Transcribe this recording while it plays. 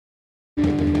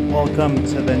Welcome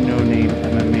to the No Name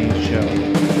MMA Show,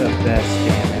 the best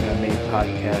damn MMA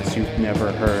podcast you've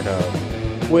never heard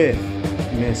of, with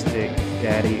Mystic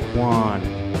Daddy Juan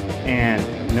and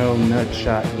No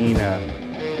Nutshot Nina,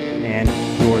 and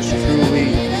yours truly,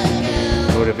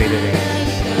 Motivated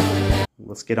Amos.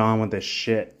 Let's get on with this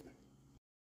shit.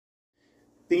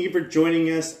 Thank you for joining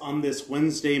us on this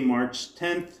Wednesday, March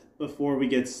 10th. Before we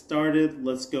get started,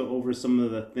 let's go over some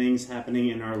of the things happening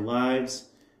in our lives.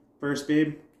 First,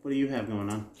 babe, what do you have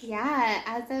going on? Yeah,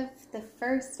 as of the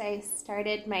 1st, I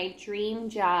started my dream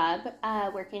job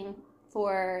working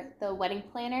for the wedding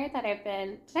planner that I've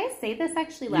been... Did I say this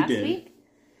actually last week?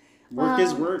 Work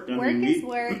is work. Work is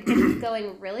work. It's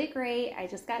going really great. I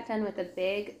just got done with a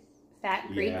big, fat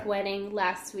Greek wedding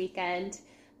last weekend.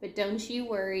 But don't you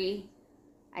worry.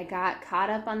 I got caught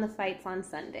up on the fights on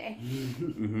Sunday.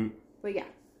 Mm-hmm. But yeah.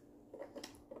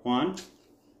 Juan?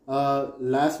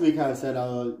 Last week I said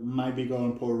I might be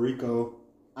going to Puerto Rico.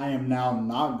 I am now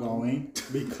not going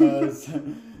because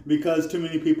too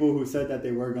many people who said that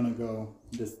they were going to go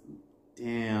just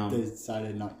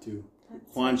decided not to.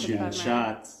 Juan shooting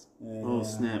shots. Yeah,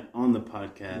 snap, on the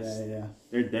podcast. Yeah.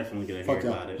 They're definitely going to hear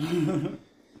about it.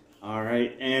 All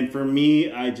right. And for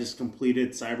me, I just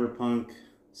completed Cyberpunk,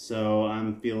 so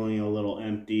I'm feeling a little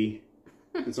empty.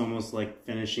 It's almost like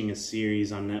finishing a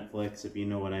series on Netflix, if you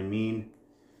know what I mean.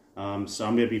 So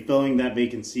I'm going to be filling that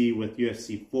vacancy with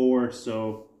UFC 4.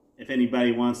 So if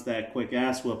anybody wants that quick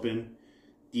ass whooping,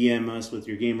 DM us with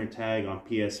your gamer tag on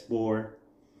PS4.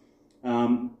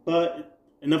 But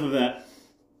enough of that.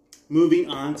 Moving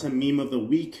on to meme of the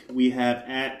week, we have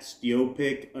at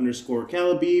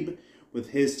Steopic_Calabib with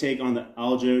his take on the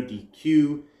Aljo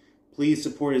DQ. Please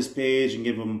support his page and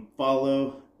give him a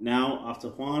follow. Now off to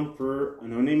Juan for a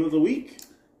no name of the week.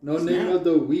 Name of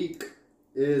the week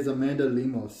is Amanda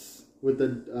Lemos with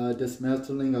the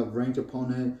dismantling of ranked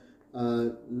opponent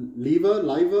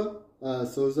Liva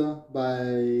Souza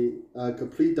by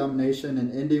complete domination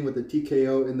and ending with a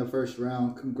TKO in the first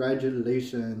round.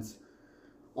 Congratulations.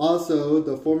 Also,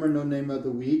 the former no name of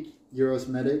the week, Euros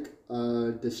Medic,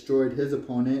 destroyed his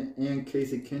opponent, and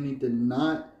Casey Kinney did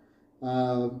not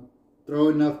throw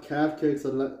enough calf kicks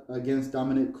against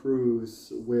Dominic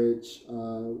Cruz, which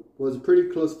was a pretty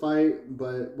close fight,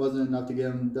 but wasn't enough to get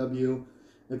him the W.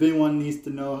 If anyone needs to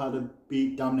know how to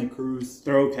beat Dominic Cruz,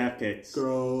 throw calf kicks.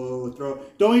 Throw.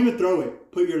 Don't even throw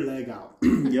it. Put your leg out.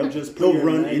 Yep. Just he'll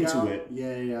run into out. It.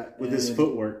 Yeah. With his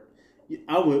footwork.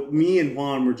 Me and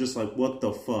Juan were just like, what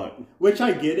the fuck? Which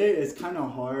I get it. It's kind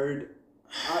of hard.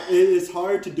 It's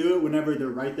hard to do it whenever they're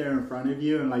right there in front of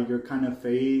you and like you're kind of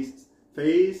phased.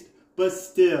 But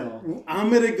still. I'm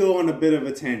going to go on a bit of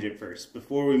a tangent first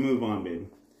before we move on, babe.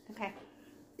 Okay.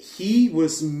 He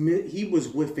was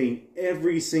whiffing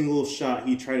every single shot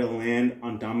he tried to land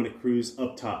on Dominic Cruz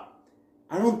up top.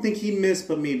 I don't think he missed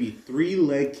but maybe 3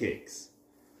 leg kicks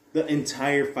the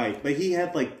entire fight. But he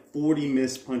had like 40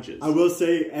 missed punches. I will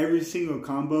say every single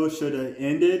combo should have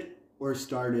ended or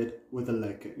started with a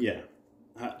leg kick. Yeah.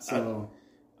 I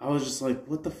was just like,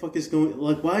 what the fuck is going...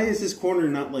 Like, why is this corner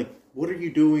not like... What are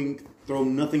you doing? Throw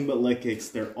nothing but leg kicks.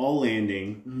 They're all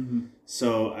landing. Mm-hmm.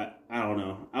 So, I don't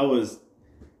know.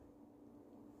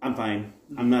 I'm fine.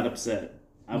 I'm not upset.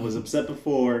 I was upset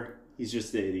before. He's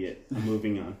just an idiot. I'm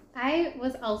moving on. I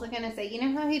was also going to say, you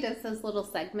know how he does those little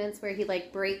segments where he,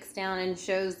 like, breaks down and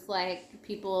shows, like,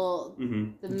 people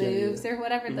the moves or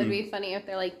whatever? That'd be funny if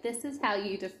they're like, this is how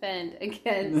you defend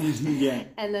against...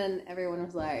 And then everyone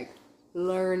was like...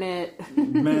 Learn it.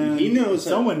 Man, he knows.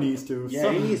 Someone needs to.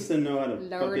 Yeah, he needs to know how to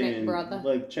learn it, brother.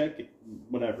 Like, check it.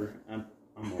 Whatever. I'm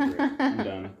over it. I'm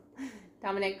done.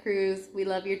 Dominic Cruz, we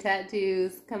love your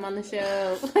tattoos. Come on the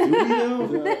show. Do we know?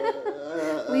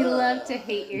 We love to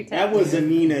hate your tattoos. That was a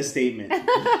Nina statement.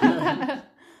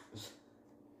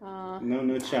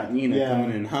 No shot. Nina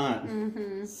coming in hot.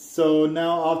 Mm-hmm. So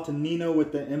now off to Nina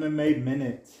with the MMA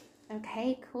Minute.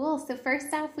 Okay, cool. So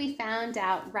first off, we found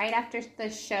out right after the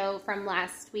show from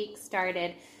last week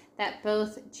started that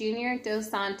both Junior Dos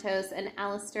Santos and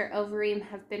Alistair Overeem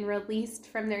have been released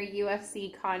from their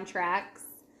UFC contracts.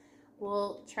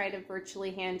 We'll try to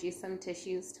virtually hand you some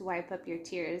tissues to wipe up your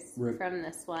tears from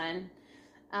this one.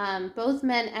 Both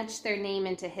men etched their name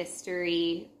into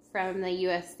history from the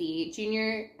UFC.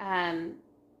 Junior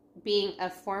being a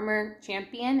former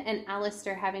champion, and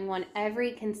Alistair having won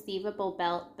every conceivable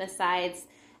belt besides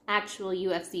actual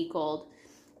UFC gold.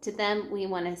 To them, we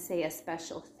want to say a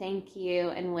special thank you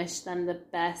and wish them the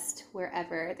best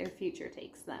wherever their future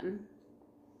takes them.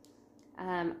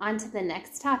 On to the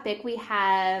next topic, we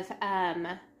have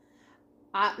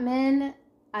Atman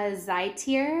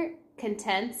Azaitir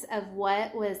contents of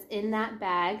what was in that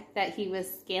bag that he was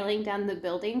scaling down the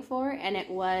building for, and it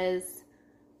was,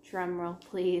 drum roll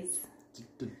please,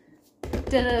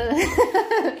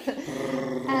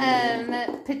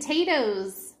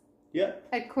 potatoes. Yep.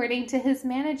 According to his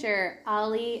manager,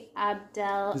 Ali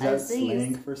Abdel Is that Aziz.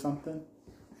 slang for something?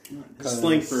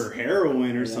 Slang for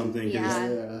heroin or something.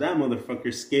 Yeah. That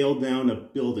motherfucker scaled down a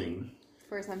building.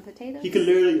 For some potatoes? He could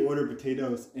literally order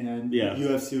potatoes and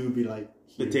UFC would be like,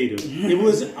 here. Potatoes. It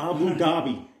was Abu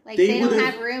Dhabi. Like, they don't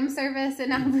have room service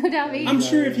in Abu Dhabi? I'm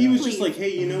sure if he was just like,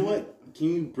 hey, you know what?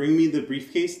 Can you bring me the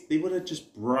briefcase? They would have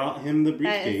just brought him the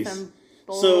briefcase. That is some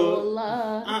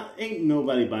so, ain't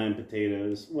nobody buying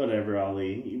potatoes. Whatever,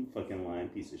 Ali. You fucking lying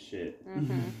piece of shit.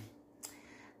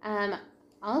 Mm-hmm.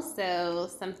 Also,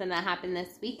 something that happened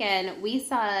this weekend, we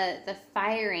saw the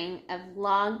firing of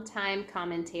longtime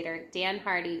commentator Dan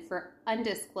Hardy for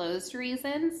undisclosed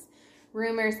reasons.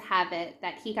 Rumors have it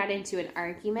that he got into an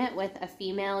argument with a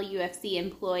female UFC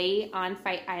employee on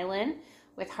Fight Island,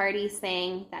 with Hardy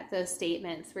saying that those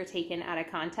statements were taken out of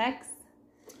context.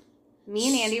 Me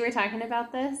and Andy were talking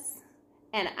about this,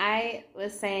 and I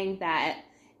was saying that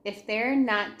if they're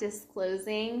not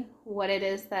disclosing what it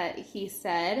is that he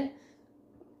said,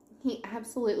 he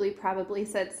absolutely probably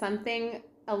said something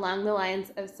along the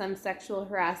lines of some sexual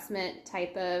harassment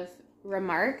type of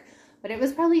remark. But it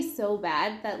was probably so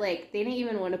bad that, like, they didn't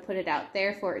even want to put it out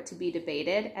there for it to be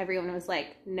debated. Everyone was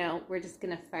like, no, we're just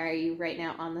going to fire you right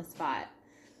now on the spot.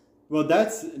 Well,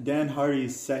 that's Dan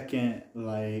Hardy's second,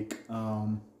 like...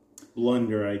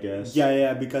 blunder, I guess.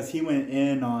 Yeah, because he went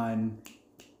in on...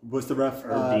 What's the ref?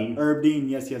 Herb Dean.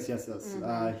 Yes.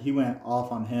 Mm-hmm. He went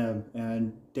off on him.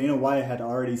 And Dana White had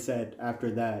already said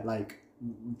after that, like,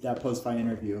 that post-fight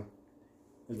interview,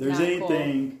 if there's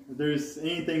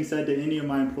anything said to any of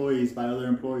my employees by other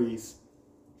employees,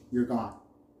 you're gone.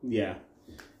 Yeah.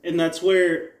 And that's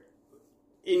where,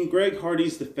 in Greg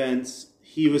Hardy's defense,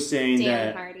 he was saying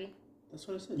Dan Hardy. That's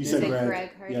what I said. You said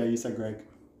Greg Hardy? Yeah, you said Greg.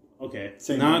 Okay.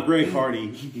 Same not name. Greg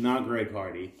Hardy. Not Greg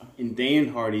Hardy. In Dan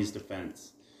Hardy's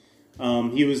defense,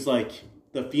 he was like,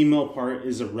 the female part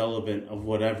is irrelevant of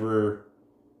whatever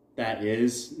that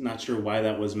is. Not sure why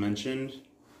that was mentioned.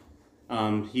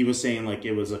 He was saying like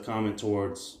it was a comment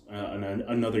towards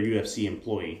another UFC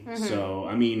employee. Mm-hmm. So,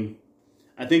 I mean,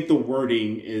 I think the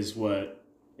wording is what,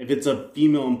 if it's a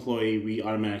female employee, we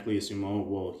automatically assume, oh,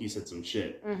 well, he said some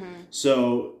shit. Mm-hmm.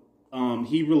 So,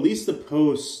 he released a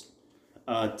post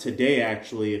today,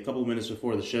 actually, a couple of minutes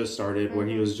before the show started, where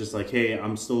he was just like, hey,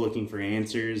 I'm still looking for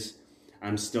answers.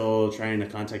 I'm still trying to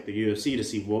contact the UFC to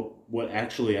see what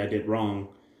actually I did wrong.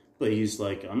 But he's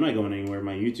like, I'm not going anywhere.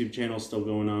 My YouTube channel's still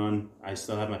going on. I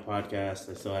still have my podcast.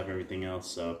 I still have everything else.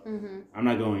 So I'm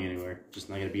not going anywhere. Just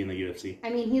not going to be in the UFC. I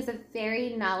mean, he's a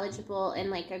very knowledgeable and,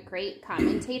 like, a great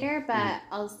commentator. But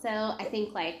also, I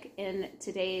think, like, in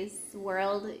today's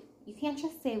world, you can't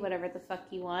just say whatever the fuck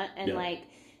you want and, like,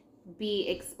 be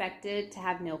expected to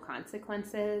have no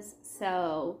consequences.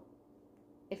 So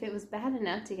if it was bad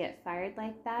enough to get fired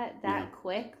like that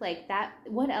quick, like that,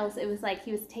 what else? It was like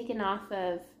he was taken off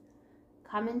of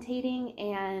commentating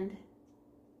and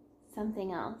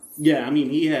something else. Yeah, I mean,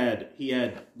 he had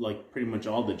like pretty much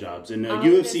all the jobs. And a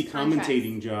UFC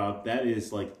commentating job, that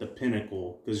is like the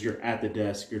pinnacle, because you're at the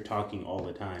desk, you're talking all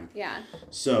the time. Yeah.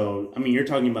 So, I mean, you're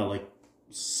talking about like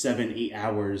 7-8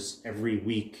 hours every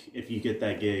week if you get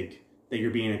that gig that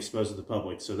you're being exposed to the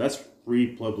public. So that's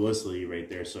free publicity right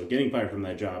there. So getting fired from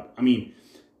that job. I mean,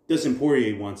 Dustin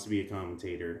Poirier wants to be a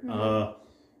commentator.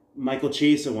 Michael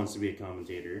Chiesa wants to be a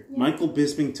commentator. Yeah. Michael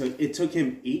Bisping took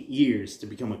him 8 years to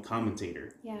become a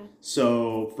commentator. Yeah.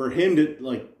 So for him to,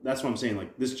 like, that's what I'm saying.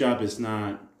 Like, this job is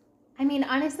not. I mean,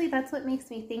 honestly, that's what makes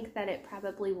me think that it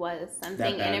probably was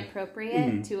something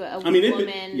inappropriate to a woman.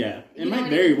 It might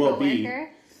very well be.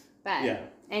 But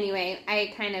anyway,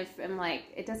 I kind of am like,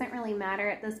 it doesn't really matter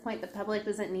at this point. The public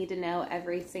doesn't need to know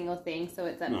every single thing, so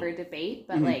it's up for debate.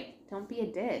 But like, don't be a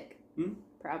dick.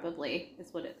 Probably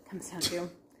is what it comes down to.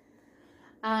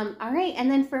 All right, and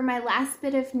then for my last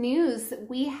bit of news,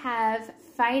 we have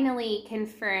finally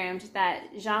confirmed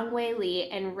that Zhang Weili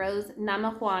and Rose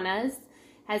Namajuanas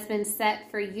has been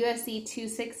set for UFC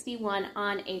 261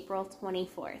 on April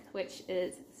 24th, which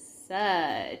is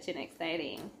such an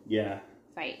exciting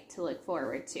fight to look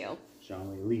forward to.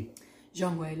 Zhang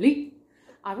Weili.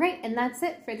 All right, and that's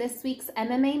it for this week's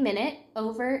MMA Minute.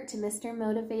 Over to Mr.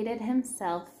 Motivated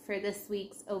himself for this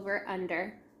week's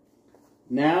Over-Under.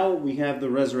 Now we have the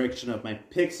resurrection of my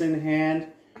picks in hand,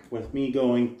 with me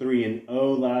going 3-0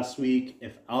 last week.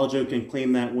 If Aljo can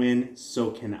claim that win,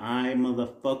 so can I,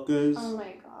 motherfuckers. Oh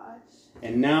my gosh.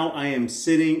 And now I am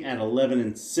sitting at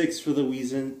 11-6 for the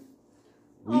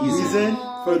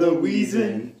Wheezin for the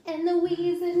Wheezin. And the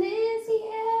Wheezin is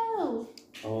you.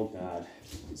 Oh, God.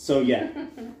 So, yeah.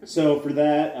 So, for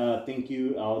that, thank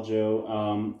you,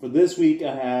 Aljo. For this week,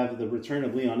 I have the return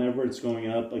of Leon Edwards going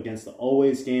up against the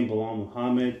always game Bilal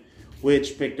Muhammad,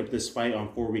 which picked up this fight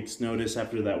on 4 weeks' notice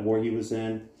after that war he was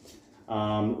in.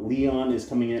 Leon is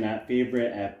coming in at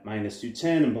favorite at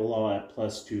 -210 and Bilal at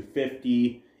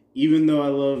 +250. Even though I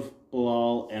love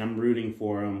Bilal and I'm rooting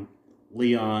for him,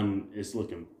 Leon is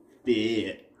looking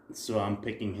fit, so I'm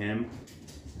picking him.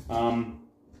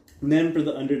 And then for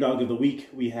the underdog of the week,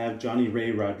 we have Johnny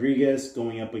Ray Rodriguez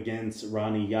going up against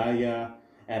Ronnie Yaya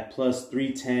at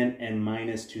 +310 and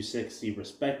 -260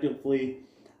 respectively.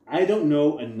 I don't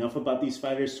know enough about these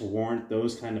fighters to warrant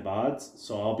those kind of odds,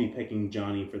 so I'll be picking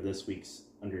Johnny for this week's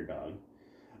underdog.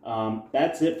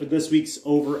 That's it for this week's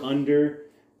over-under.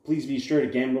 Please be sure to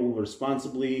gamble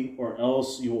responsibly, or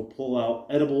else you will pull out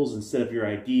edibles instead of your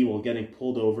ID while getting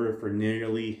pulled over for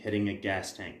nearly hitting a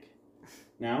gas tank.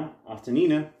 Now, off to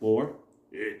Nina for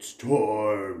It's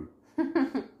Time.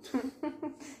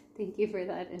 Thank you for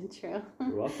that intro. You're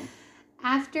welcome.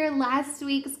 After last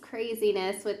week's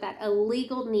craziness with that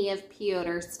illegal knee of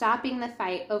Piotr stopping the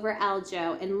fight over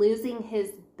Aljo and losing his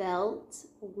belt,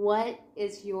 what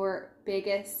is your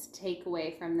biggest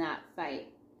takeaway from that fight?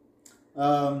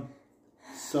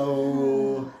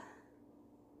 So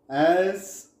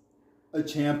as a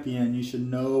champion, you should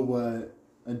know what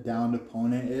a downed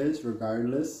opponent is,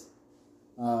 regardless.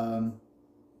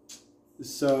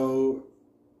 So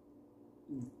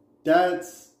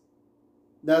that's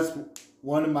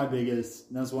one of my biggest.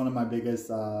 What's pet the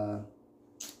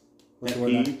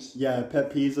word? peeves? Yeah,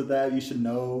 pet peeves of that. You should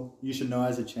know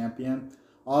as a champion.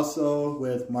 Also,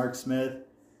 with Mark Smith,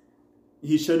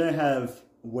 he shouldn't have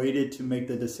waited to make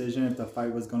the decision if the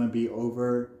fight was going to be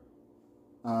over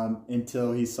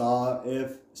until he saw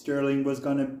if Sterling was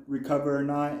going to recover or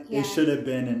not. Yeah. It should have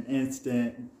been an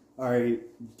instant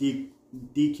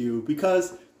DQ,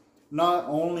 because not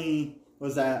only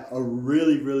was that a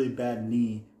really, really bad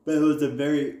knee, but it was a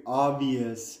very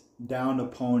obvious downed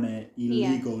opponent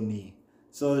illegal knee.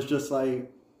 So it's just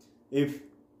like, if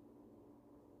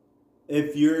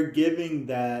you're giving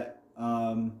that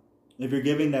time and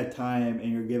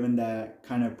you're given that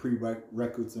kind of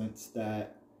prerequisites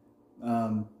that,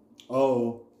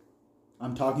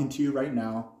 I'm talking to you right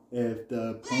now. If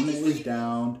the opponent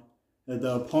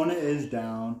is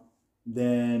down,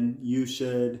 then you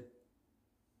should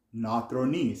not throw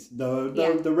knees.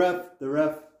 The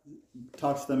ref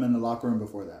talks to them in the locker room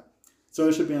before that. So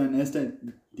it should be an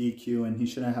instant DQ, and he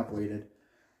shouldn't have waited.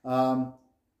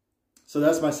 So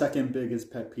that's my second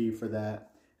biggest pet peeve for that.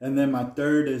 And then my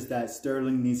third is that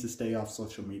Sterling needs to stay off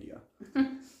social media.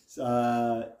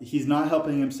 He's not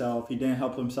helping himself. He didn't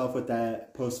help himself with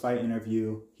that post-fight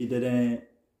interview. He didn't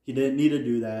need to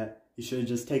do that. He should have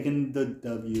just taken the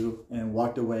W and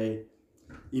walked away.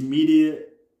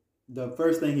 The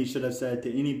first thing he should have said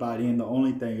to anybody, and the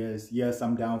only thing is, yes,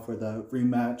 I'm down for the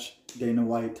rematch. Dana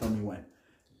White, tell me when.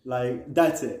 Like,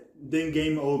 that's it. Then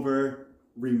game over,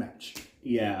 rematch.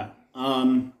 Yeah.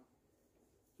 For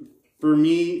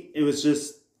me, it was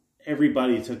just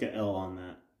everybody took an L on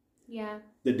that. Yeah.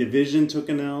 The division took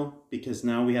an L because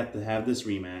now we have to have this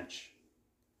rematch.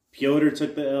 Piotr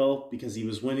took the L because he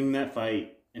was winning that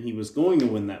fight and he was going to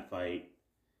win that fight.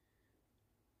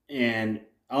 And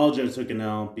Aljo took an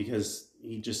L because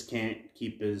he just can't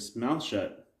keep his mouth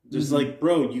shut. Just like,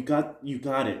 bro, you got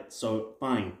it. So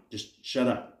fine, just shut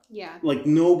up. Yeah. Like,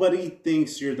 nobody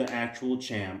thinks you're the actual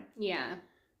champ. Yeah.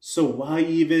 So why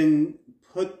even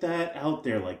put that out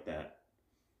there like that?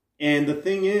 And the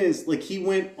thing is, like, he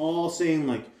went all saying,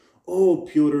 like, oh,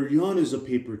 Piotr Jan is a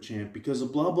paper champ because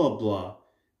of blah, blah, blah.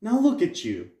 Now look at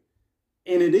you.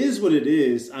 And it is what it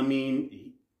is. I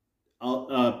mean,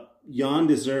 Jan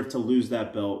deserved to lose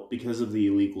that belt because of the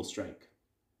illegal strike.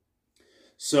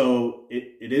 So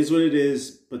it is what it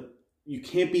is, but you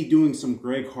can't be doing some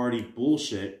Greg Hardy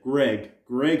bullshit. Greg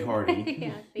Hardy.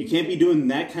 Yeah, you can't be doing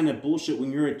that kind of bullshit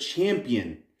when you're a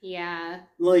champion. Yeah.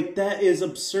 Like, that is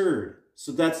absurd.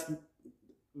 So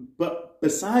but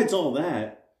besides all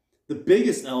that, the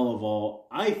biggest L of all,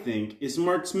 I think, is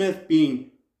Mark Smith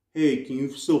being, hey, can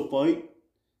you still fight?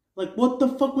 Like, what the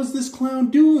fuck was this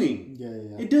clown doing?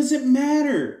 Yeah. It doesn't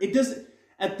matter. It doesn't,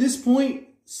 at this point,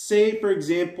 say, for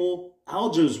example,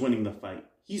 Aljo's winning the fight.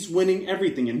 He's winning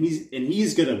everything, and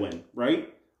he's gonna win,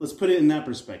 right? Let's put it in that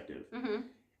perspective. Mm-hmm.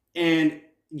 And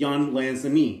Jan lands the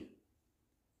knee.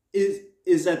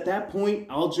 Is at that point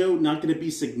Aljo not going to be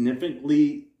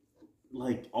significantly,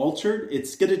 like, altered?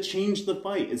 It's going to change the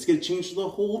fight. It's going to change the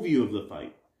whole view of the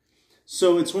fight.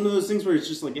 So it's one of those things where it's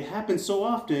just like, it happens so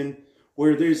often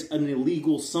where there's an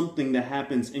illegal something that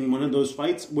happens in one of those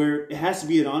fights where it has to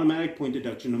be an automatic point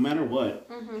deduction no matter what.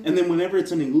 Mm-hmm. And then whenever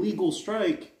it's an illegal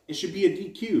strike, it should be a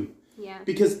DQ. Yeah.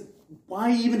 Because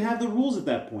why even have the rules at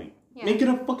that point? Yeah. Make it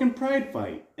a fucking pride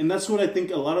fight. And that's what I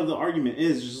think a lot of the argument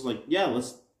is. Just like, yeah,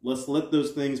 let's let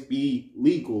those things be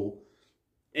legal.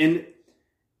 And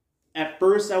at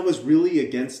first I was really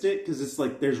against it because it's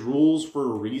like there's rules for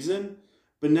a reason.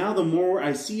 But now the more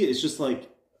I see it, it's just like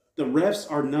the refs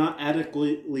are not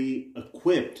adequately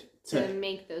equipped to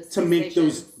make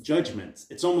those judgments.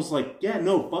 It's almost like, yeah,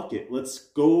 no, fuck it. Let's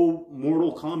go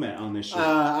Mortal Kombat on this shit.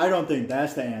 I don't think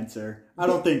that's the answer. I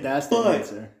don't think that's the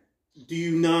answer. Do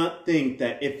you not think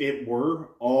that if it were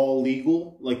all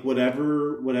legal, like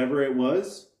whatever it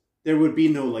was, there would be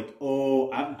no like,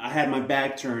 oh, I had my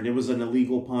back turned, it was an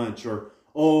illegal punch, or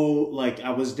oh, like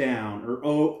I was down, or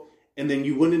oh, and then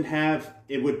you wouldn't have,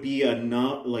 it would be a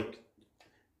not, like,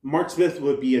 Mark Smith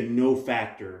would be a no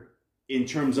factor in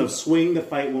terms of swaying the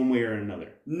fight one way or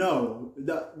another. No,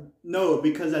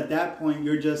 because at that point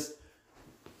you're just,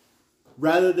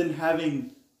 rather than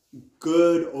having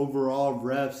good overall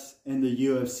refs in the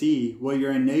UFC, what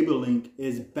you're enabling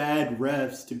is bad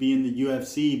refs to be in the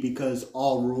UFC because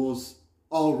all rules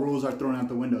are thrown out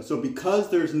the window. So because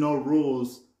there's no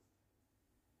rules,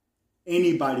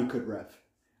 anybody could ref.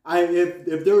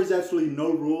 If there was absolutely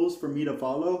no rules for me to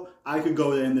follow, I could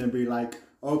go in there and be like,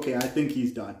 okay, I think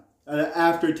he's done.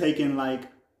 After taking like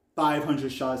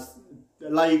 500 shots,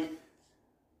 like.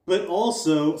 But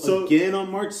also, again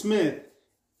on Mark Smith,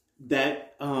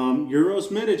 that Euros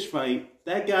Medic fight,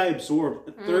 that guy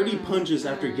absorbed 30 punches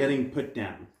after getting put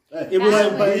down. But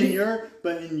in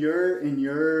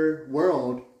your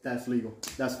world, that's legal.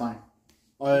 That's fine.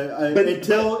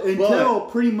 Until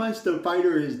pretty much the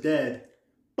fighter is dead.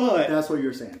 But that's what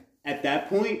you're saying. At that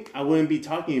point, I wouldn't be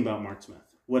talking about Mark Smith,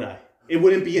 would I? It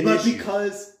wouldn't be an issue.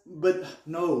 But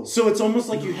no. So it's almost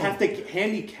like you have to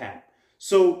handicap.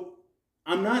 So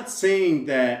I'm not saying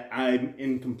that I'm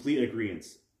in complete agreement.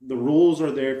 The rules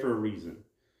are there for a reason.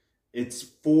 It's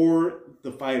for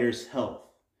the fighter's health.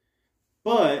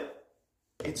 But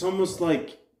it's almost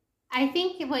like... I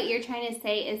think what you're trying to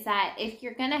say is that if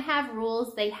you're going to have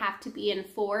rules, they have to be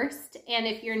enforced. And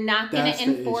if you're not going to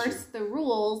enforce the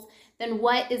rules, then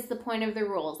what is the point of the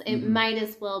rules? It might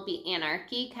as well be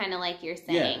anarchy, kind of like you're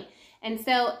saying. Yeah. And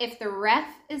so if the ref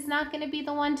is not going to be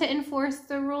the one to enforce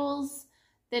the rules,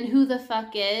 then who the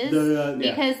fuck is?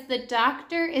 Because the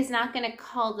doctor is not going to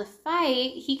call the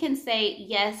fight. He can say,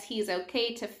 yes, he's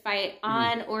okay to fight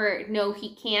on, or no,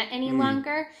 he can't any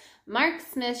longer. Mark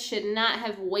Smith should not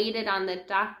have waited on the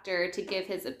doctor to give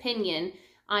his opinion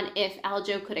on if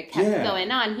Aljo could have kept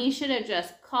going on. He should have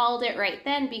just called it right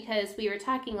then, because we were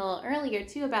talking a little earlier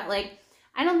too about, like,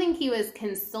 I don't think he was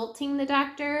consulting the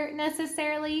doctor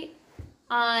necessarily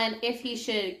on if he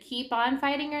should keep on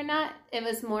fighting or not. It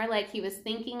was more like he was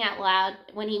thinking out loud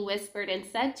when he whispered and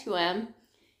said to him,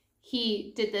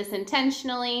 he did this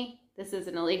intentionally. This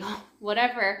isn't illegal,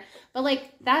 whatever. But,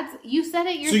 like, you said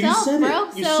it yourself,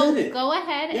 bro. So go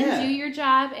ahead and do your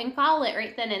job and call it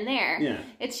right then and there. Yeah.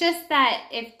 It's just that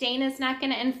if Dana's not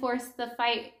going to enforce the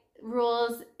fight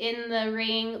rules in the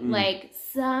ring, like,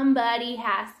 somebody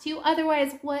has to.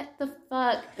 Otherwise, what the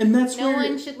fuck? And that's no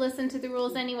one should listen to the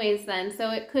rules anyways then.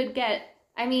 So it could get,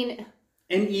 I mean...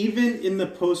 And even in the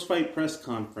post-fight press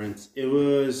conference, it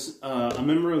was a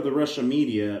member of the Russia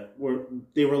media where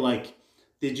they were like,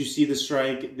 did you see the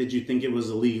strike? Did you think it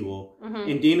was illegal?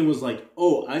 And Dana was like,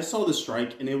 oh, I saw the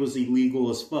strike and it was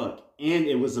illegal as fuck. And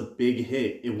it was a big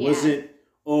hit. It wasn't,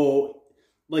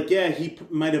 he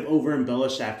might have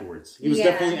over-embellished afterwards. He was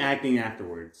definitely acting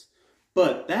afterwards.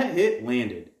 But that hit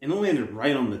landed. And it landed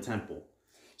right on the temple.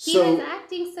 He was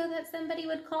acting so that somebody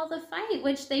would call the fight,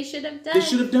 which they should have done. They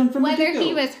should have done from the get-go. Whether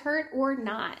he was hurt or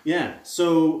not. Yeah.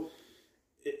 So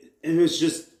it was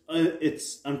just...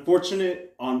 it's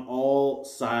unfortunate on all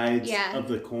sides of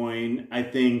the coin. I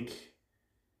think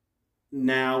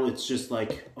now it's just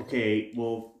like, okay,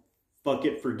 well, fuck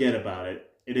it, forget about it.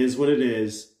 It is what it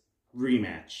is.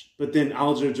 Rematch. But then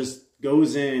Aljo just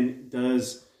goes in,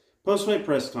 does post-fight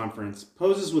press conference,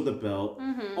 poses with the belt,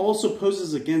 also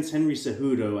poses against Henry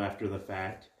Cejudo after the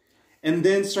fact, and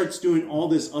then starts doing all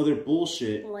this other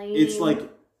bullshit. Lame. It's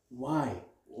like, why?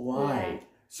 Yeah.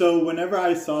 So whenever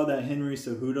I saw that Henry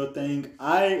Cejudo thing,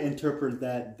 I interpret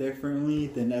that differently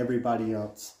than everybody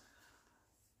else.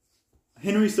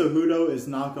 Henry Cejudo is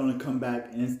not going to come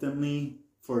back instantly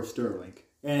for Sterling.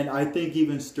 And I think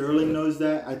even Sterling knows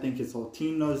that. I think his whole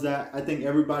team knows that. I think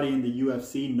everybody in the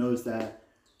UFC knows that.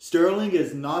 Sterling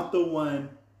is not the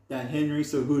one that Henry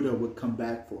Cejudo would come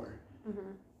back for.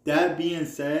 That being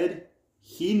said,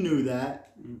 he knew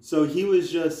that. So he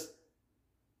was just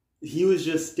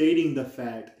stating the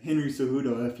fact, Henry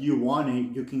Cejudo, if you want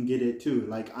it, you can get it too.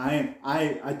 Like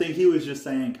I think he was just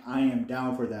saying, I am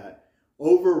down for that.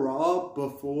 Overall,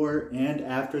 before and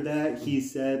after that, he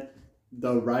said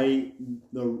the right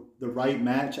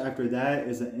match after that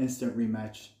is an instant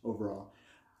rematch overall.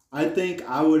 I think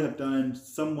I would have done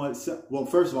well,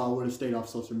 first of all, I would have stayed off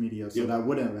social media, so that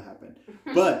wouldn't have happened.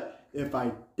 But if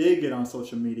I did get on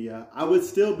social media, I would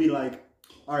still be like,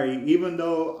 all right, even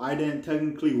though I didn't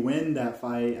technically win that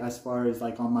fight as far as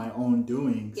like on my own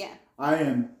doings, I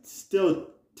am still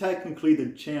technically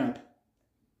the champ.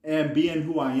 And being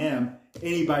who I am,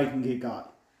 anybody can get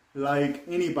got. Like,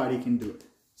 anybody can do it.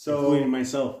 So, including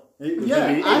myself.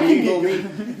 Yeah, I can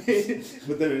get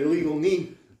with an illegal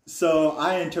knee. So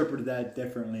I interpreted that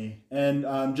differently. And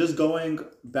just going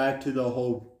back to the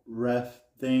whole ref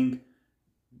thing,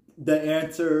 the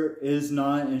answer is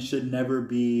not and should never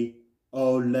be,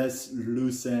 oh, let's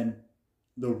loosen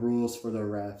the rules for the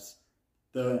refs.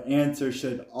 The answer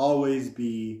should always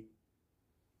be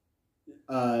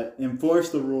enforce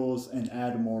the rules and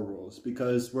add more rules,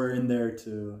 because we're in there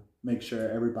to make sure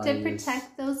everybody to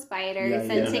protect those fighters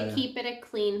and to keep it a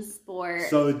clean sport.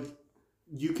 So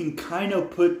you can kind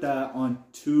of put that on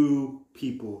two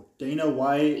people, Dana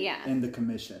White and the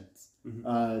commissions,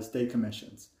 state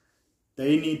commissions.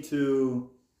 They need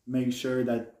to make sure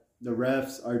that the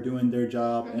refs are doing their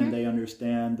job and they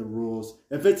understand the rules.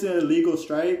 If it's an illegal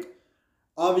strike,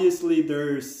 obviously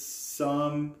there's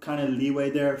some kind of leeway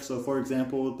there. So, for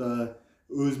example, the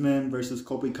Usman versus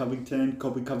Colby Covington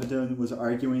was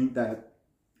arguing that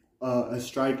a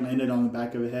strike landed on the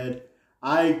back of the head.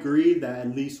 I agree that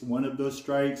at least one of those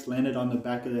strikes landed on the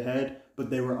back of the head,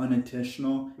 but they were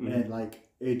unintentional and like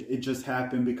it just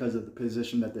happened because of the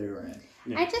position that they were in.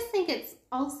 Yeah. I just think it's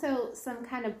also some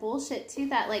kind of bullshit too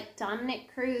that like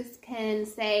Dominic Cruz can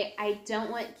say, I don't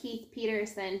want Keith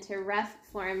Peterson to ref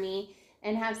for me,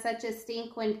 and have such a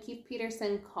stink when Keith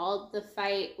Peterson called the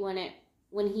fight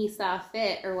when he saw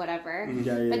fit or whatever.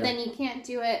 But then you can't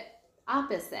do it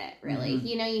opposite, really.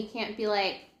 You know, you can't be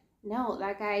like, no,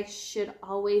 that guy should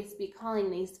always be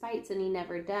calling these fights and he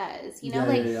never does. You know,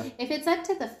 if it's up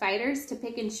to the fighters to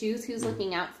pick and choose who's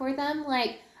looking out for them,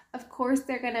 like, of course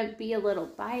they're going to be a little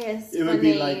biased. It would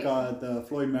be like the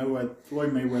Floyd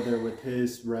Mayweather with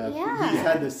his ref. Yeah. He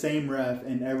had the same ref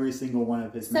in every single one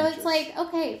of his matches. So it's like,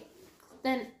 okay,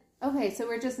 so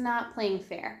we're just not playing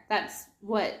fair. That's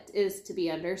what is to be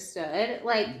understood.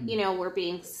 Like, you know, we're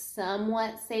being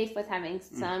somewhat safe with having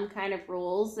some kind of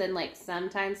rules, and like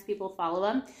sometimes people follow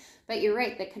them. But you're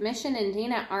right, the commission and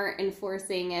Dana aren't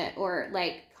enforcing it or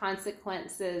like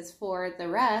consequences for the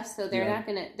refs, so they're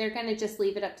gonna just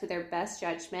leave it up to their best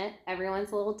judgment.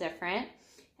 Everyone's a little different,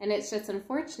 and it's just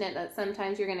unfortunate that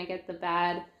sometimes you're gonna get the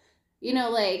bad. You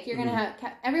know, like, you're going to have...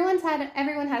 Everyone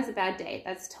has a bad day.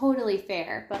 That's totally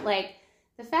fair. But, like,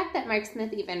 the fact that Mark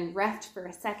Smith even reffed for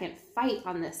a second fight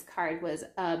on this card was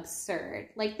absurd.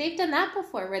 Like, they've done that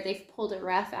before, where they've pulled a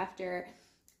ref after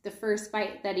the first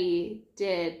fight that he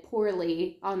did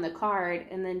poorly on the card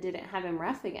and then didn't have him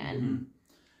ref again.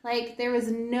 Like,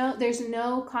 there's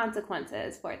no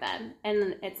consequences for them.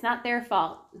 And it's not their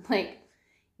fault. Like...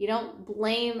 You don't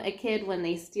blame a kid when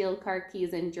they steal car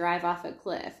keys and drive off a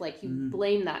cliff. Like, you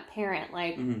blame that parent.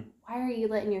 Like, why are you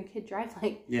letting your kid drive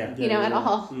like, at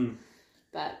all?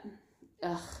 But,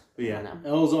 ugh. But yeah,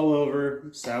 L's all over,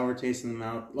 sour taste in the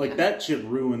mouth. Like, that should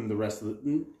ruin the rest of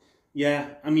the... Yeah,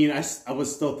 I mean, I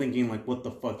was still thinking, like, what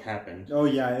the fuck happened? Oh,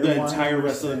 yeah. The entire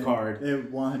rest of the card.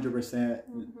 It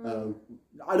 100%,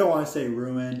 I don't want to say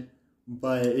ruined,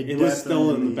 but it was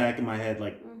still in the back of my head,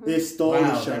 like... They stole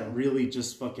the show. That really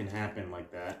just fucking happened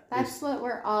like that. That's what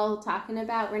we're all talking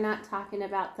about. We're not talking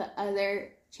about the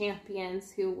other champions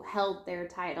who held their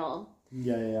title.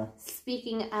 Yeah.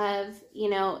 Speaking of, you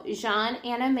know, Jean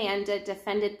and Amanda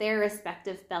defended their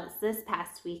respective belts this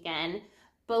past weekend.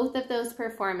 Out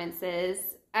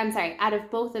of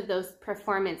both of those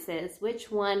performances, which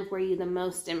one were you the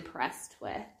most impressed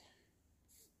with?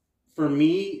 For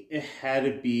me, it had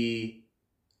to be...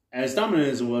 As dominant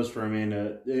as it was for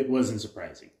Amanda, it wasn't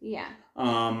surprising. Yeah.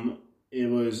 It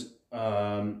was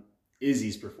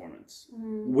Izzy's performance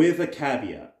with a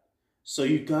caveat. So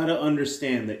you got to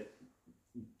understand that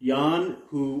Jan,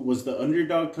 who was the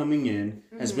underdog coming in,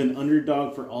 has been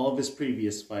underdog for all of his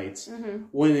previous fights,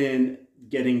 went in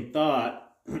getting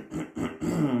thought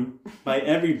by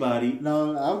everybody.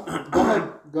 No,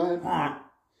 go ahead.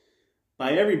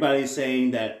 By everybody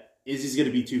saying that Izzy's going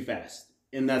to be too fast.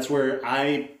 And that's where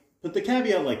I put the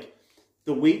caveat, like,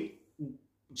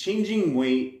 changing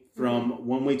weight from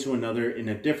one weight to another in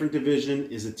a different division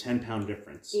is a 10-pound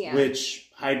difference. Yeah. Which,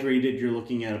 hydrated, you're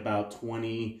looking at about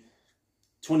 20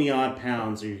 odd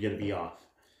pounds or you're going to be off.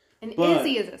 And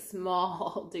Izzy is a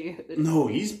small dude. No,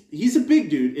 he's a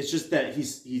big dude. It's just that he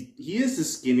is a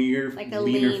skinnier, like a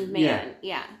leaner, lean man.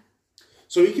 Yeah.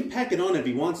 So he can pack it on if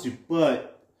he wants to,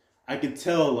 but I could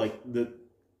tell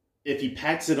if he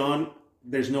packs it on,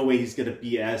 there's no way he's going to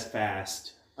be as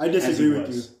fast. I disagree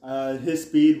with you. His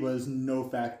speed was no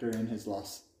factor in his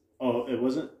loss. Oh, it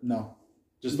wasn't? No.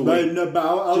 Just the weight. No, but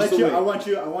I'll let you. I want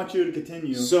you to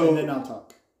continue, and then I'll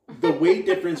talk. The weight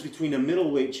difference between a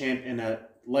middleweight champ and a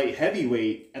light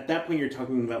heavyweight, at that point you're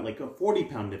talking about like a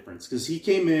 40-pound difference. Because he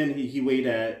came in, he weighed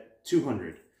at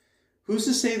 200. Who's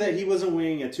to say that he wasn't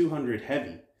weighing at 200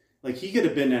 heavy? Like, he could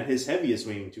have been at his heaviest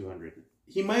weighing 200.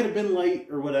 He might have been light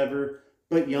or whatever,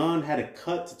 but Jan had a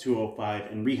cut to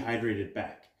 205 and rehydrated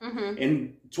back. Mm-hmm.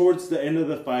 And towards the end of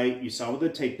the fight, you saw with the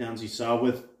takedowns, you saw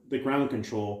with the ground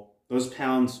control, those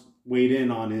pounds weighed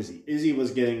in on Izzy. Izzy was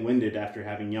getting winded after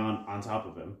having Jan on top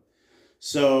of him.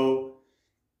 So,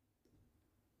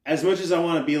 as much as I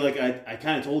want to be like, I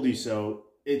kind of told you so,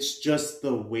 it's just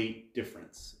the weight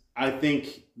difference. I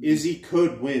think Izzy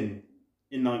could win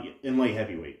in light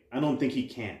heavyweight. I don't think he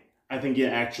can. I think it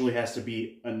actually has to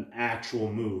be an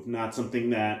actual move, not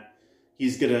something that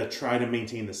he's going to try to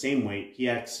maintain the same weight.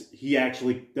 He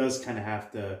actually does kind of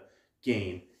have to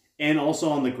gain. And also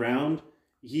on the ground,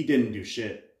 he didn't do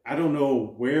shit. I don't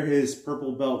know where his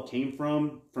purple belt came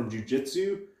from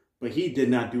jiu-jitsu, but he did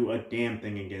not do a damn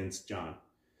thing against John.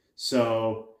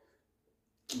 So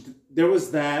there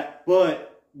was that.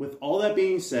 But with all that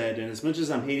being said, and as much as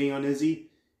I'm hating on Izzy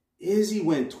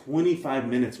went 25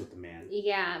 minutes with the man.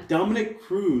 Yeah. Dominic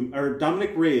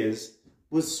Reyes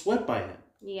was swept by him.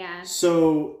 Yeah.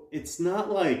 So it's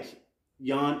not like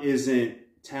Jan isn't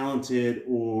talented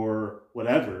or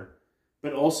whatever,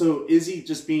 but also Izzy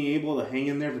just being able to hang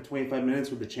in there for 25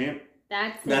 minutes with the champ.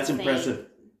 That's impressive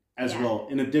as well.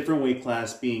 In a different weight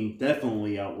class, being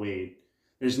definitely outweighed.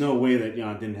 There's no way that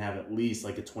Jan didn't have at least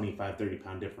like a 25,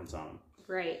 30-pound difference on him.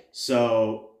 Right.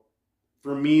 So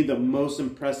for me, the most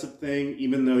impressive thing,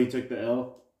 even though he took the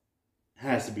L,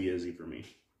 has to be Izzy for me.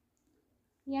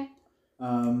 Yeah.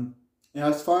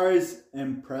 As far as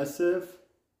impressive,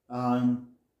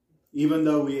 even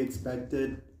though we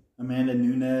expected Amanda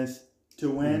Nunes to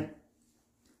win,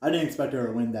 I didn't expect her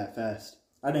to win that fast.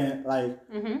 I didn't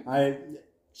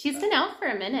She's been out for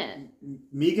a minute.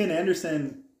 Megan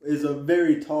Anderson is a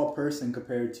very tall person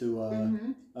compared to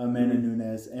Amanda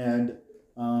Nunes, and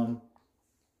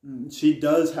she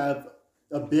does have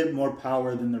a bit more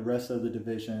power than the rest of the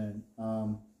division.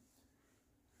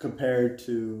 Compared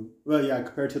to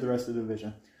the rest of the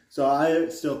division. So I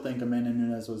still think Amanda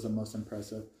Nunes was the most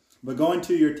impressive. But going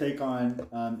to your take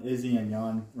on Izzy and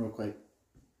Jan real quick.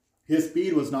 His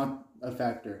speed was not a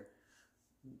factor.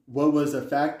 What was a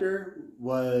factor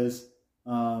was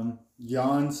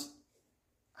Jan's,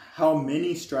 how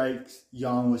many strikes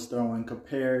Jan was throwing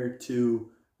compared to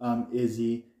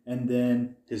Izzy. And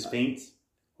then his feints.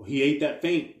 Well, he ate that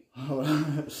feint.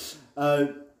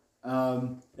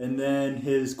 And then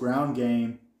his ground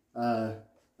game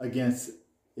against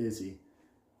Izzy.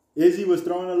 Izzy was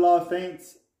throwing a lot of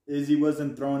feints. Izzy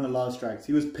wasn't throwing a lot of strikes.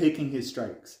 He was picking his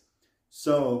strikes.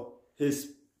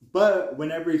 But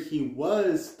whenever he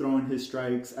was throwing his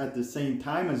strikes at the same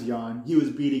time as Jan, he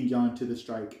was beating Jan to the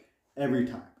strike every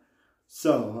time.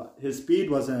 So his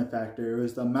speed wasn't a factor. It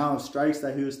was the amount of strikes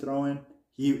that he was throwing.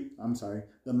 The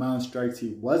amount of strikes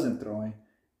he wasn't throwing,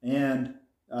 and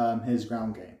his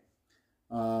ground game.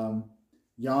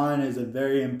 Jan is a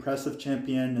very impressive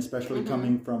champion, especially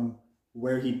coming from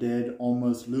where he did,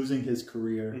 almost losing his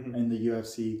career in the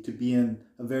UFC, to being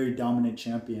a very dominant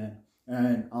champion.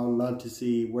 And I would love to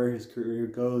see where his career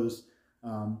goes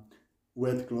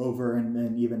with Glover and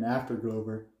then even after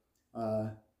Glover.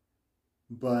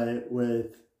 But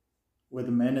with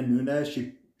Amanda Nunes,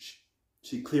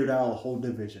 she cleared out a whole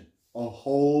division. A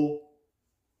whole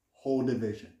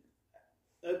division.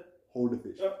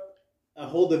 A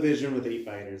whole division with 8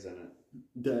 fighters in it.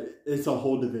 It's a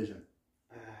whole division.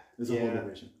 It's a whole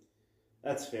division.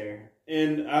 That's fair.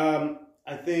 And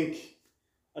I think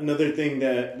another thing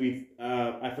that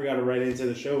I forgot to write into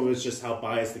the show was just how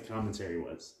biased the commentary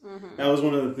was. Mm-hmm. That was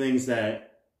one of the things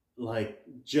that, like,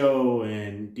 Joe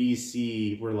and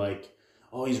DC were like,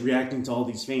 oh, he's reacting to all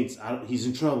these feints. He's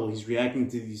in trouble. He's reacting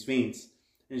to these feints.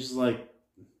 And it's just like,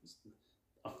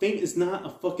 a feint is not a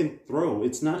fucking throw.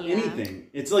 It's not anything.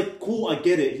 It's like, cool, I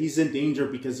get it. He's in danger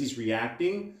because he's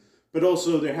reacting. But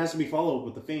also, there has to be follow-up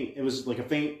with the feint. It was like a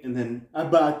feint, and then...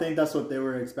 But I think that's what they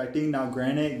were expecting. Now,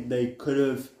 granted, they could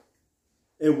have...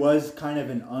 it was kind of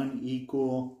an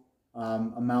unequal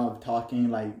amount of talking.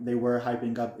 Like, they were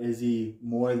hyping up Izzy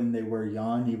more than they were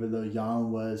Jan, even though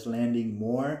Jan was landing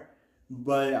more.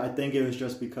 But I think it was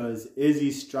just because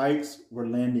Izzy's strikes were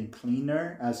landing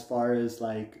cleaner as far as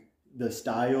like the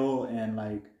style and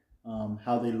like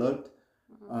how they looked.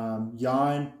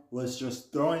 Jan was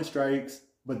just throwing strikes,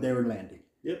 but they were landing.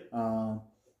 Yep.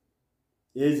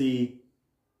 Izzy,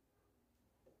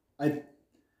 I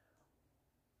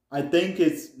think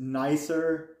it's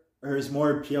nicer, or it's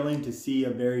more appealing to see a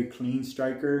very clean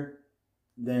striker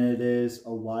than it is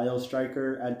a wild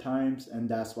striker at times, and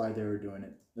that's why they were doing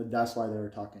it. That's why they were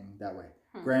talking that way.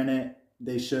 Granted,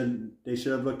 they should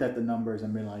have looked at the numbers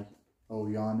and been like, "Oh,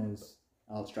 Jan is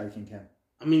outstriking him."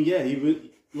 I mean, yeah, he would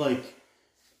like.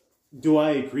 Do I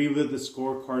agree with the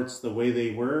scorecards the way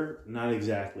they were? Not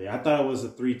exactly. I thought it was a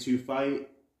 3-2 fight,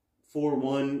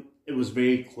 4-1. It was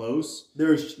very close.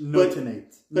 There's no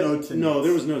 10-8. No,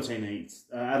 there was no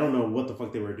 10-8. I don't know what the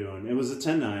fuck they were doing. It was a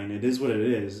 10-9. It is what it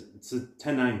is. It's a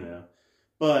 10-9 though.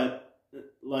 But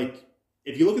like,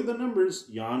 if you look at the numbers,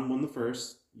 Jan won the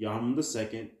first, Jan won the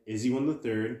second, Izzy won the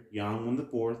third, Jan won the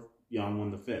fourth, Jan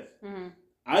won the fifth. Mm-hmm.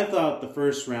 I thought the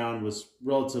first round was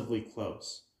relatively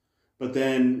close. But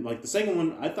then, like, the second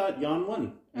one, I thought Jan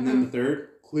won. And then the third,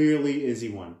 clearly Izzy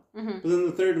won. Mm-hmm. But then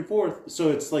the third and fourth,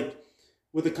 so it's like,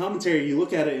 with the commentary, you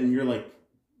look at it and you're like,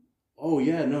 oh,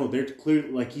 yeah, no, they're clear,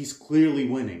 like, he's clearly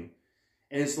winning.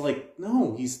 And it's like,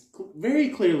 no, he's very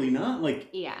clearly not. Like,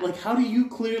 yeah. Like, how do you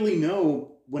clearly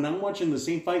know when I'm watching the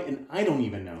same fight and I don't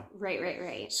even know?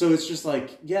 Right. So it's just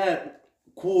like, yeah,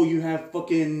 cool, you have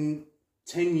fucking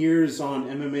 10 years on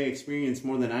MMA experience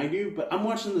more than I do, but I'm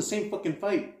watching the same fucking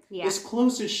fight. Yeah. It's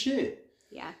close as shit.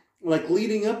 Yeah. Like,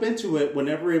 leading up into it,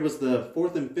 whenever it was the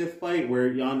fourth and fifth fight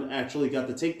where Jan actually got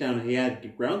the takedown and he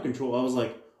had ground control, I was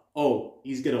like, oh,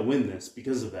 he's going to win this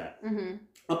because of that. Mm-hmm.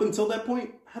 Up until that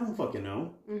point, I don't fucking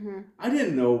know. Mm-hmm. I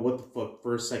didn't know what the fuck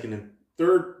first, second, and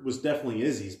third was definitely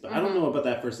Izzy's, but I don't know about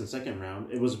that first and second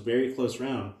round. It was a very close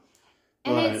round.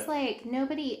 And it's like,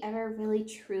 nobody ever really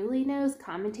truly knows.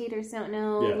 Commentators don't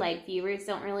know. Yeah. Like, viewers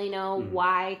don't really know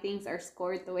why things are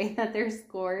scored the way that they're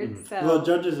scored. So, well,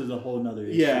 judges is a whole nother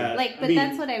issue. Yeah. Like, but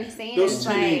that's what I'm saying. Those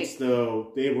 10-8s,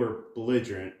 though, they were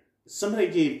belligerent. Somebody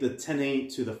gave the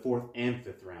 10-8 to the fourth and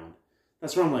fifth round.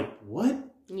 That's where I'm like, what?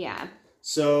 Yeah.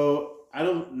 So, I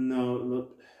don't know.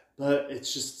 But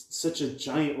it's just such a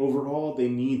giant overhaul. They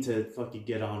need to fucking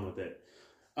get on with it.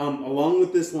 Along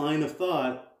with this line of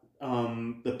thought,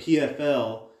 the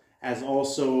PFL has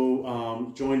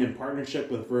also joined in partnership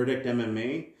with Verdict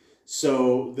MMA.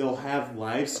 So they'll have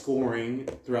live scoring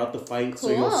throughout the fight. Cool.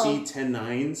 So you'll see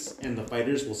 10-9s and the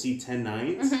fighters will see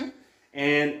 10-9s. Mm-hmm.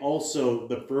 And also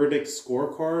the Verdict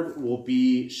scorecard will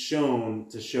be shown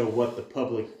to show what the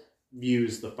public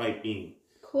views the fight being.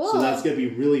 Cool. So that's going to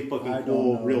be really fucking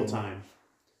cool real time.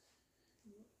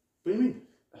 What do you mean?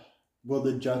 Will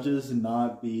the judges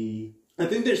not be... I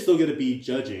think they're still going to be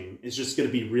judging. It's just going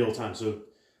to be real time. So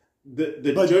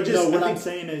the judges... No, what I'm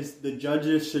saying is the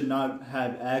judges should not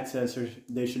have access, or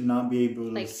they should not be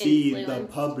able to see the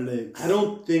public's I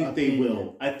don't think opinion. They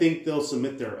will. I think they'll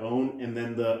submit their own, and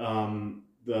then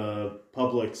the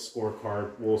public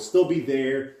scorecard will still be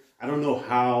there. I don't know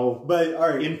how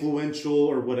influential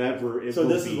or whatever it will be. So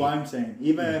this is why I'm saying,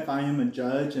 even if I am a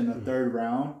judge in the third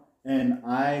round, and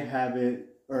I have it...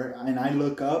 and I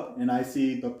look up and I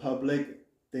see the public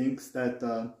thinks that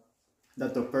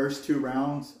the first two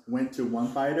rounds went to one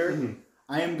fighter,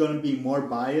 I am going to be more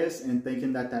biased in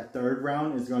thinking that third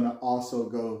round is going to also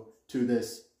go to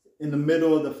this in the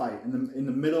middle of the fight, in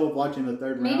the middle of watching the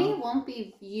third round. Maybe it won't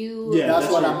be viewed. Yeah, that's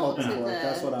what I'm hoping for.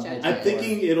 That's what I'm hoping for. I'm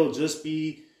thinking it'll just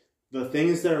be the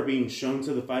things that are being shown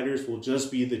to the fighters will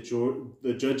just be the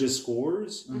judges'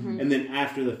 scores, and then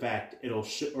after the fact, it'll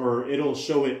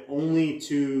show it only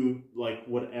to like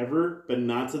whatever, but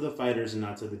not to the fighters and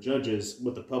not to the judges.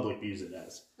 What the public views it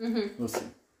as. We'll see.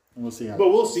 We'll see.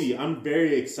 We'll see. I'm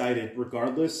very excited,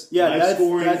 regardless. Yeah, live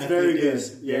scoring that's very good.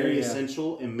 Is very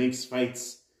essential and makes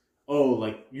fights.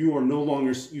 Like you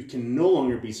can no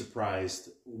longer be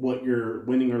surprised what you're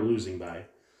winning or losing by.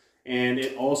 And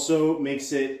it also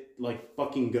makes it like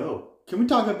fucking go. Can we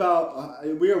talk about?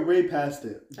 We are way past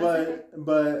it, but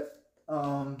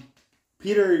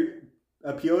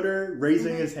Piotr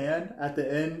raising his hand at the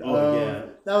end.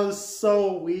 That was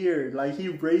so weird. Like, he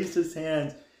raised his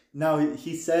hands. Now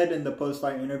he said in the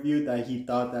post-fight interview that he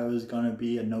thought that was gonna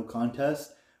be a no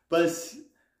contest, but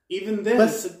even then, but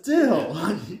still,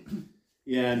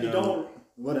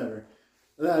 whatever.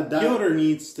 Piotr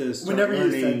needs to start whenever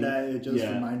learning. You said that, it just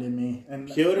reminded me. And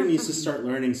Piotr needs to start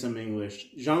learning some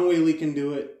English. Zhang Weili can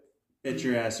do it. Bet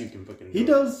your ass you can fucking. He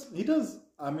does.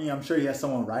 I mean, I'm sure he has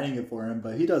someone writing it for him,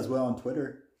 but he does well on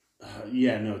Twitter.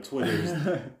 Yeah, no, Twitter's.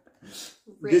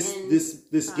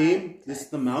 This game,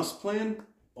 the mouse plan.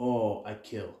 Oh, I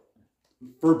kill.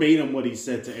 Verbatim what he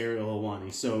said to Ariel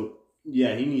Helwani. So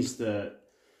yeah, he needs to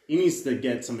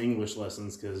get some English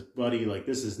lessons because, buddy, like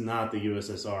this is not the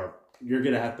USSR. You're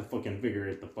gonna have to fucking figure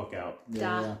it the fuck out.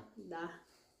 Duh.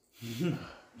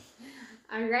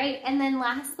 All right, and then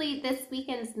lastly, this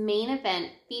weekend's main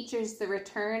event features the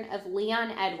return of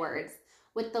Leon Edwards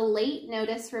with the late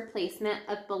notice replacement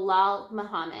of Bilal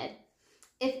Muhammad.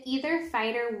 If either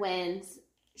fighter wins,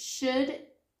 should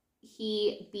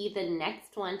he be the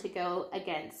next one to go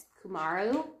against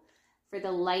Kamaru for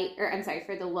the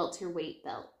welterweight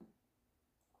belt?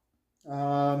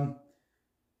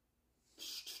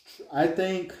 I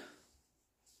think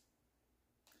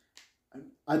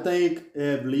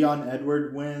if Leon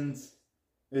Edward wins,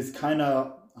 it's kind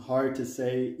of hard to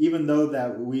say. Even though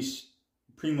that we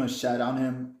pretty much shat on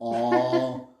him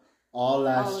all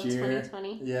last year.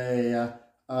 2020. Yeah.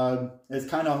 It's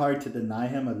kind of hard to deny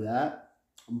him of that.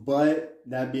 But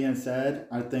that being said,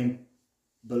 I think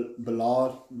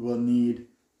Bilal will need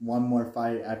one more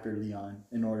fight after Leon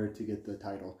in order to get the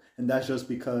title, and that's just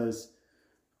because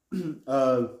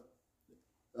of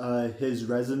his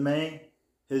resume.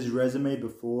 His resume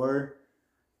before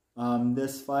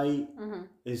this fight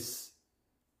is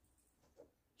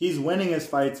he's winning his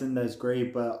fights, and that's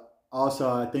great. But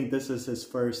also, I think this is his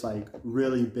first like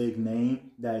really big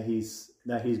name that he's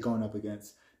going up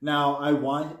against. Now, I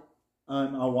want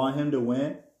him to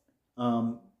win.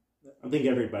 I think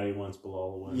everybody wants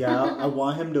Bilal to win. Yeah, I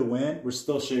want him to win. We're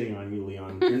still shitting on you,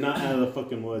 Leon. You're not out of the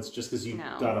fucking woods just because you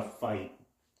got to fight.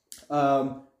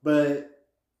 But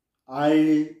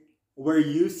where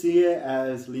you see it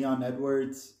as Leon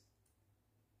Edwards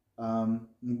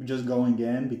just going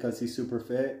in because he's super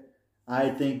fit, I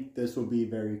think this will be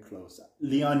very close.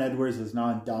 Leon Edwards is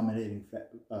not a dominating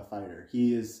fighter.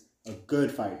 He is a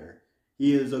good fighter.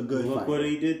 Look what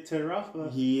he did to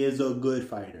Rafa. He is a good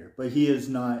fighter, but he is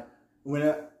not.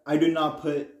 I do not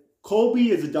put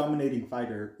Colby is a dominating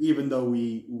fighter, even though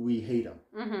we hate him.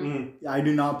 Mm-hmm. I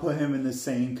do not put him in the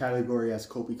same category as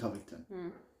Colby Covington.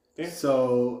 Okay.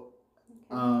 So.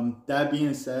 That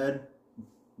being said,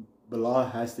 Bilal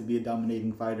has to be a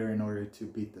dominating fighter in order to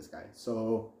beat this guy.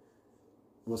 So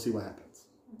we'll see what happens.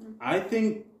 I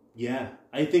think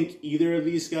either of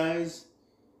these guys,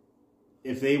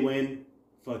 if they win,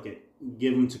 fuck it,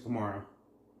 give them to Kamaru.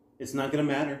 It's not gonna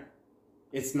matter.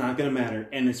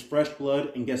 And it's fresh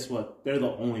blood. And guess what? They're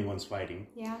the only ones fighting.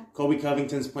 Yeah. Colby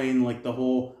Covington's playing like the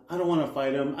whole, I don't want to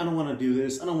fight him. I don't want to do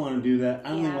this. I don't want to do that.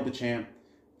 I only want the champ.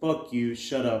 Fuck you,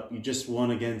 shut up. You just won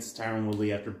against Tyron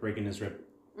Woodley after breaking his rib.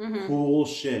 Cool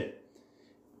shit.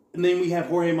 And then we have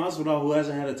Jorge Masvidal, who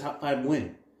hasn't had a top 5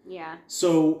 win. Yeah.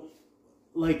 So,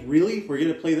 like, really? We're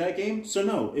going to play that game? So,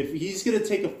 no. If he's going to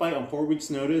take a fight on 4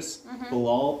 weeks' notice,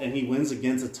 Bilal, and he wins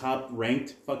against a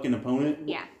top-ranked fucking opponent,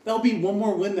 that'll be one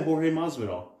more win than Jorge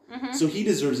Masvidal. So he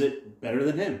deserves it better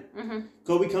than him.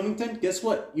 Colby Covington, guess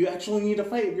what? You actually need to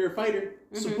fight if you're a fighter.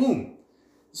 So, boom.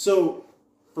 So,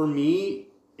 for me,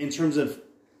 in terms of,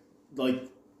 like,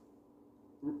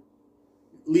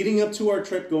 leading up to our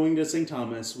trip going to St.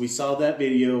 Thomas, we saw that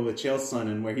video with Chael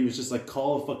Sonnen where he was just like,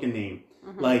 call a fucking name.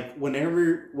 Like,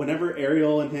 whenever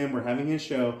Ariel and him were having a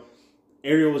show,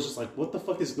 Ariel was just like, what the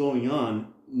fuck is going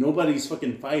on? Nobody's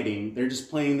fucking fighting. They're just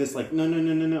playing this like,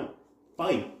 no.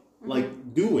 Fight.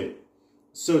 Like, do it.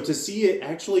 So to see it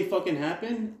actually fucking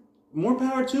happen, more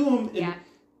power to him. Yeah.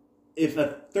 If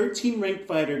a 13-ranked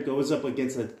fighter goes up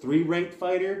against a 3-ranked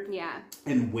fighter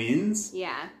and wins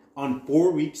on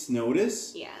 4 weeks'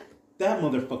 notice, that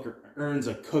motherfucker earns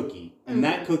a cookie. And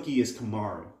that cookie is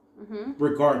Kamaru.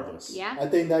 Regardless. Yeah. I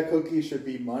think that cookie should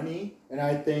be money. And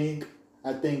I think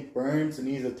Burns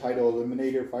needs a title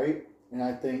eliminator fight. And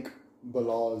I think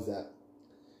Bilal is that.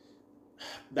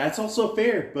 That's also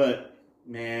fair. But,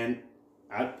 man,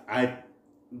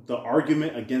 the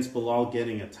argument against Bilal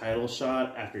getting a title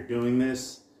shot after doing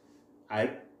this,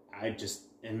 I just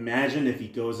imagine if he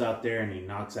goes out there and he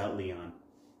knocks out Leon.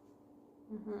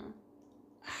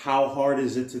 How hard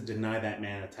is it to deny that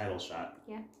man a title shot?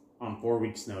 On 4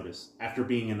 weeks' notice after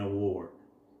being in a war?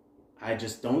 I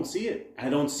just don't see it. I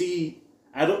see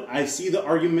the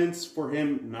arguments for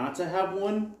him not to have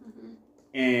one.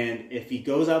 And if he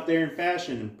goes out there in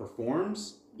fashion and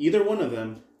performs, either one of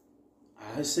them,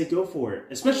 I say go for it.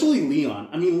 Especially Leon.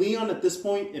 I mean, Leon at this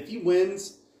point, if he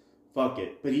wins, fuck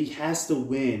it. But he has to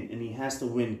win, and he has to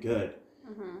win good.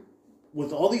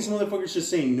 With all these motherfuckers just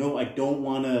saying, no, I don't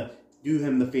want to do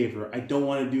him the favor. I don't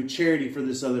want to do charity for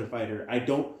this other fighter. I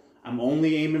don't I'm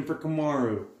only aiming for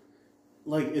Kamaru.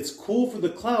 Like, it's cool for the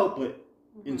clout, but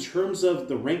in terms of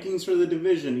the rankings for the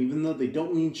division, even though they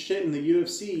don't mean shit in the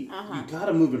UFC, you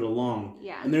gotta move it along.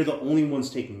 Yeah. And they're the only ones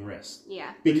taking risks.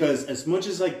 Yeah. Because as much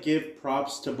as I give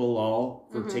props to Bilal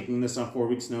for taking this on 4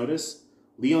 weeks' notice,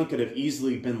 Leon could have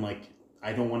easily been like,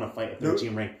 I don't want to fight a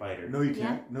 13-ranked fighter. No, he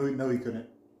can't. Yeah. No, he couldn't.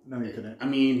 No, he couldn't. I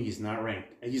mean, he's not ranked.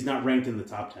 He's not ranked in the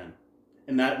top 10.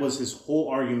 And that was his whole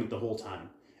argument the whole time.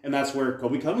 And that's where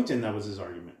Kobe Covington, that was his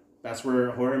argument. That's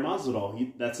where Jorge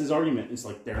Masvidal, that's his argument. It's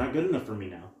like, they're not good enough for me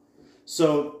now.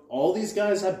 So, all these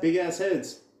guys have big-ass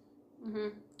heads.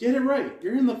 Get it right.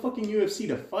 You're in the fucking UFC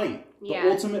to fight. The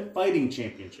Ultimate Fighting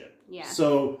Championship. Yeah.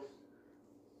 So,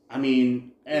 I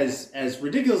mean, as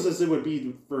ridiculous as it would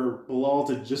be for Bilal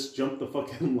to just jump the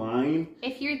fucking line.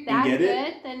 If you're that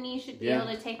good, then you should be able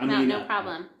to take him out, no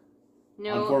problem.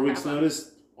 No on 4 weeks'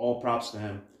 notice, all props to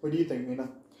him. What do you think, Mina?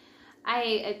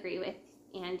 I agree with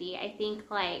Andy. I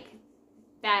think, like,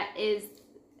 that is,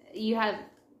 you have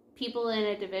people in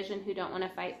a division who don't want to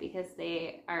fight because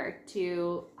they are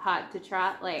too hot to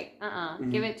trot. Like,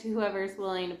 give it to whoever's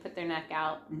willing to put their neck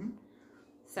out.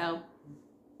 So.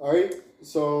 All right.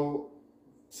 So,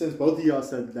 since both of y'all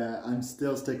said that, I'm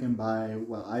still sticking by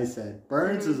what I said.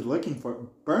 Burns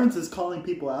is calling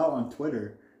people out on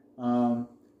Twitter.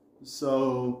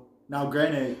 So, now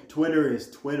granted, Twitter is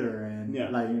Twitter, and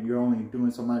like you're only doing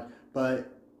so much,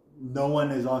 but no one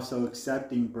is also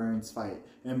accepting Burns' fight.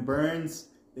 And Burns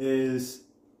is,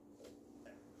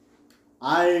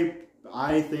 I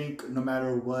think no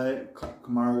matter what,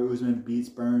 Kamaru Usman beats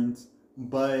Burns.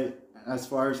 But as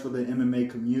far as for the MMA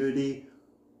community,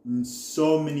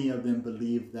 so many of them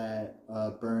believe that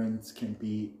Burns can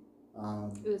beat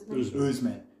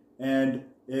Usman. And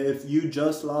if you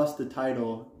just lost the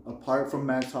title, apart from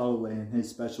Max Holloway and his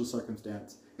special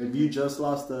circumstance, if you just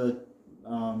lost the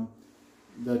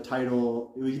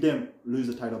title, he didn't lose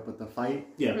the title, but the fight,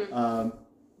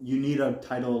 you need a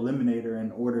title eliminator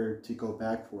in order to go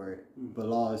back for it.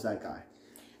 Bilal is that guy.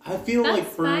 I feel that's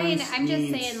like Burns fine. I'm just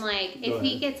saying, like, if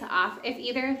he gets if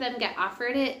either of them get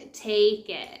offered it, take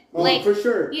it. Oh, like, for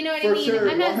sure. You know what I mean? Sure,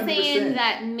 I'm not 100%. Saying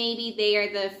that maybe they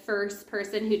are the first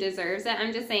person who deserves it.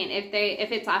 I'm just saying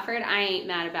if it's offered, I ain't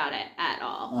mad about it at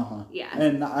all. Yeah.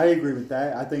 And I agree with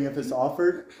that. I think if it's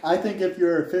offered, I think if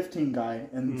you're a 15 guy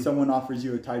and someone offers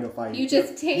you a title fight, you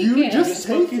just take it. You just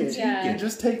take it. Yeah. You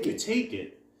just take it. You take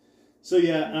it. So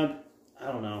yeah,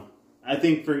 I don't know. I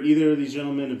think for either of these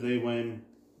gentlemen, if they win,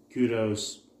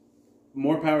 kudos,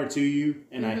 more power to you,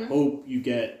 and I hope you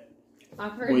get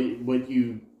what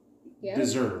you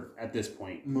deserve at this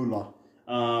point. Moolah.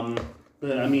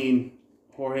 But I mean,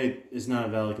 Jorge is not a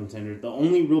valid contender. The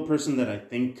only real person that I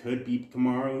think could beat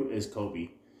Kamaru is Kobe,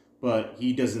 but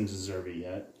he doesn't deserve it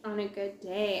yet. On a good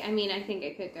day, I mean, I think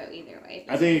it could go either way.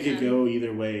 I think it could go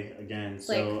either way again.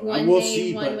 So like one we'll day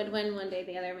see. One would win, one day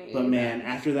the other maybe. But man,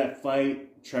 after that fight,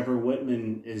 Trevor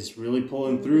Whitman is really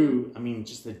pulling through. I mean,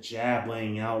 just the jab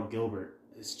laying out Gilbert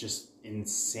is just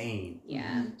insane.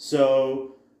 Yeah.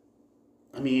 So,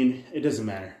 I mean, it doesn't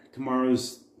matter.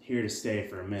 Kamaru's here to stay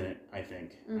for a minute, I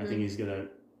think. I think he's going to,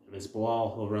 if it's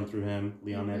Bilal, he'll run through him.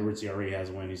 Leon Edwards, he already has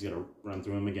a win. He's going to run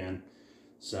through him again.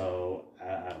 So,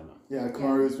 I don't know. Yeah,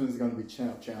 Kamaru Usman is going to be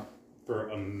champ. For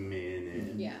a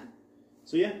minute. Yeah.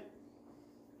 So, yeah.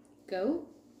 Go?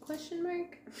 Question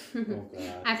mark? Oh,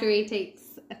 God. After he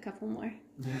takes a couple more.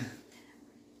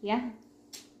 Yeah.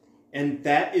 And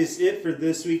that is it for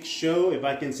this week's show. If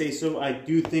I can say so, I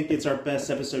do think it's our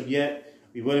best episode yet.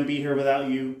 We wouldn't be here without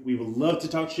you. We would love to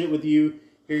talk shit with you,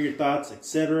 hear your thoughts,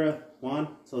 etc. Juan,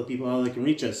 tell the people how they can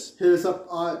reach us. Hit us up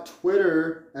on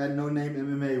Twitter at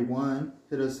NoNameMMA1.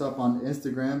 Hit us up on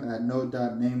Instagram at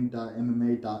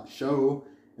no.name.mma.show.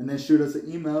 And then shoot us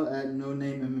an email at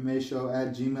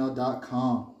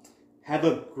nonamemmashow@gmail.com. Have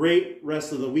a great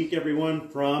rest of the week, everyone.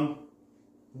 From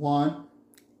Juan,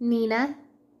 Nina,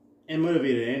 and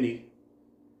Motivated Andy.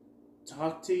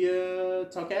 Talk to you.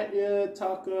 Talk at you.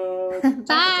 Talk.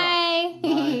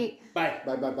 Bye. Bye.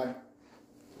 Bye.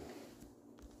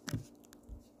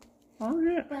 Oh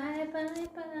yeah. Bye.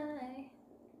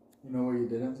 You know what you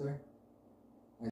did, I'm sorry?